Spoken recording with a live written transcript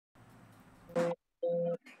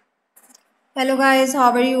Hello guys,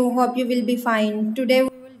 how are you? Hope you will be fine. Today we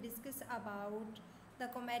will discuss about the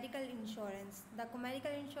commercial insurance. The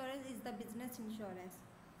commercial insurance is the business insurance.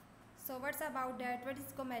 So what's about that? What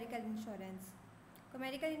is commercial insurance?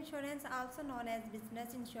 Commercial insurance, also known as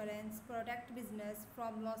business insurance, protect business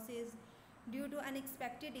from losses due to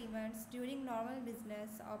unexpected events during normal business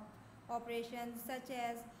operations such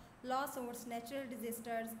as lawsuits, natural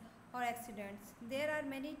disasters, or accidents. There are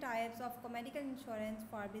many types of commercial insurance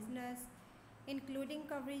for business, including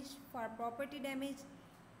coverage for property damage,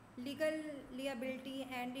 legal liability,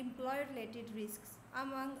 and employee related risks.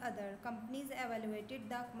 Among other, companies evaluated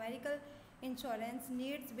the commercial insurance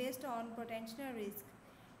needs based on potential risk,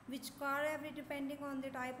 which vary depending on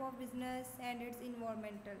the type of business and its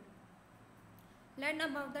environmental. Learn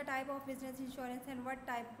about the type of business insurance and what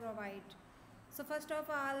type provide. So first of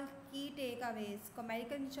all, key takeaways.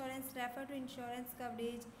 Commercial insurance refer to insurance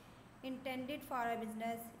coverage intended for a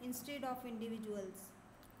business instead of individuals.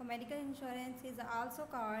 Commercial insurance is also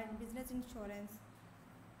called business insurance.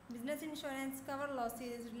 Business insurance cover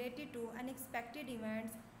losses related to unexpected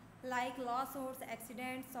events like lawsuits,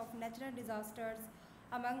 accidents of natural disasters,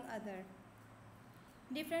 among other.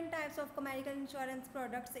 Different types of commercial insurance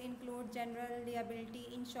products include general liability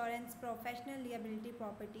insurance, professional liability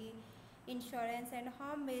property insurance, and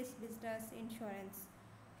home-based business insurance.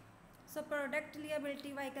 So product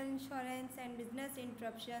liability vehicle insurance and business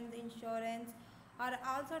interruptions insurance are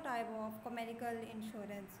also type of commercial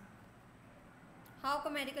insurance. How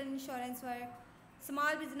commercial insurance works?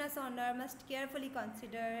 Small business owner must carefully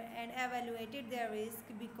consider and evaluate their risk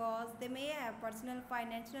because they may have personal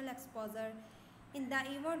financial exposure in the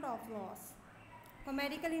event of loss.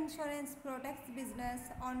 Commercial insurance protects business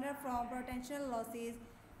owner from potential losses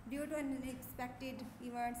due to unexpected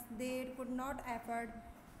events they could not afford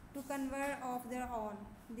to cover of their own.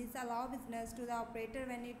 This allows business to the operator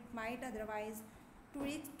when it might otherwise to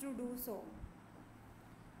risk to do so.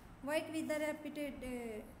 Work with the reputed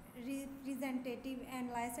representative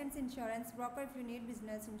and licensed insurance broker if you need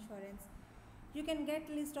business insurance. You can get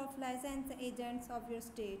list of licensed agents of your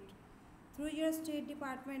state through your state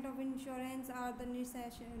department of insurance or the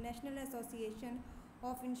National Association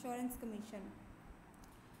of Insurance Commission.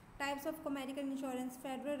 Types of commercial insurance.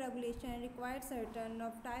 Federal regulation requires certain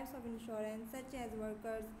of types of insurance such as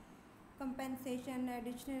workers compensation.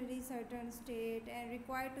 Additionally, certain state and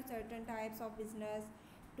required to certain types of business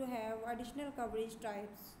to have additional coverage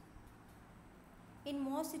types. In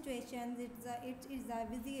most situations, it is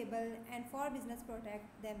visible and for business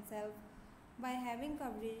protect themselves by having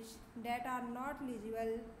coverage that are not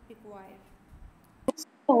eligible required.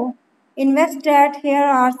 So, invest that here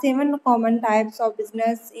are seven common types of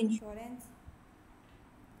business insurance.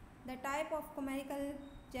 The type of commercial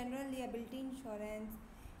general liability insurance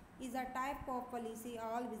is a type of policy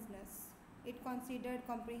all business. It considered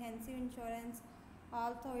comprehensive insurance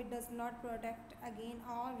although it does not protect against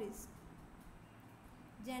all risks.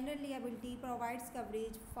 General liability provides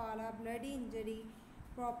coverage for a bloody injury,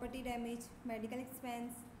 property damage, medical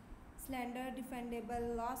expense, slender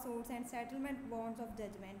defendable lawsuits, and settlement bonds of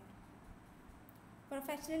judgment.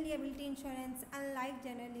 Professional liability insurance, unlike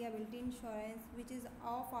general liability insurance, which is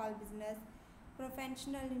of all business,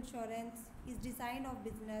 professional insurance is designed of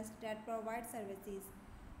business that provide services.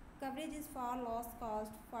 Coverage is for loss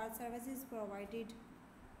caused for services provided.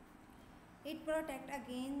 It protects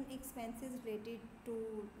against expenses related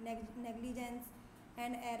to negligence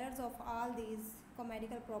and errors of all these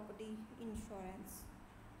commercial property insurance.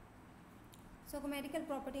 So, commercial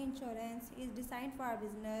property insurance is designed for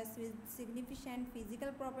business with significant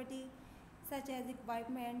physical property such as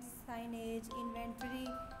equipment, signage, inventory,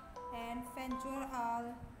 and furniture.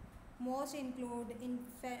 All most include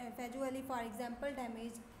individually, for example,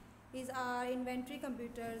 damage is our inventory,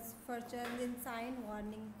 computers, furniture, in sign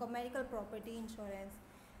warning. Commercial property insurance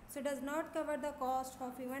so does not cover the cost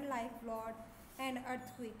of even life flood and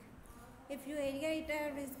earthquake. If you area it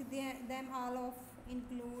at risk, them all of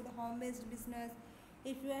include home-based business.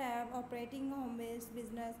 If you have operating home-based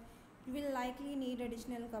business, you will likely need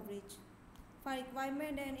additional coverage. For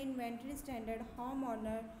equipment and inventory standard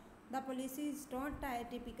homeowner, the policies don't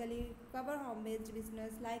typically cover home-based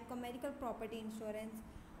business like commercial property insurance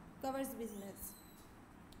covers business.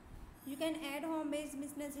 You can add home-based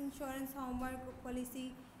business insurance homework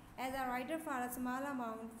policy as a rider for a small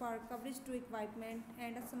amount for coverage to equipment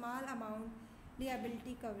and a small amount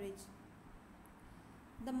liability coverage.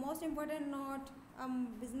 The most important note,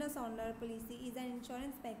 business owner policy is an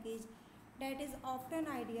insurance package that is often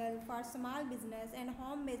ideal for small business and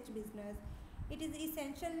home-based business. It is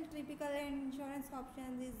essential, typical, and insurance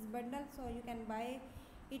options is bundled so you can buy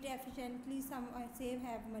it efficiently. Some save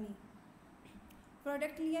have money.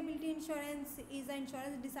 Product liability insurance is an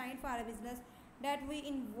insurance designed for a business that we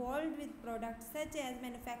involved with products such as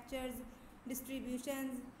manufacturers,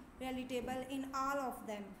 distributions, relatable in all of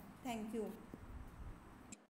them. Thank you.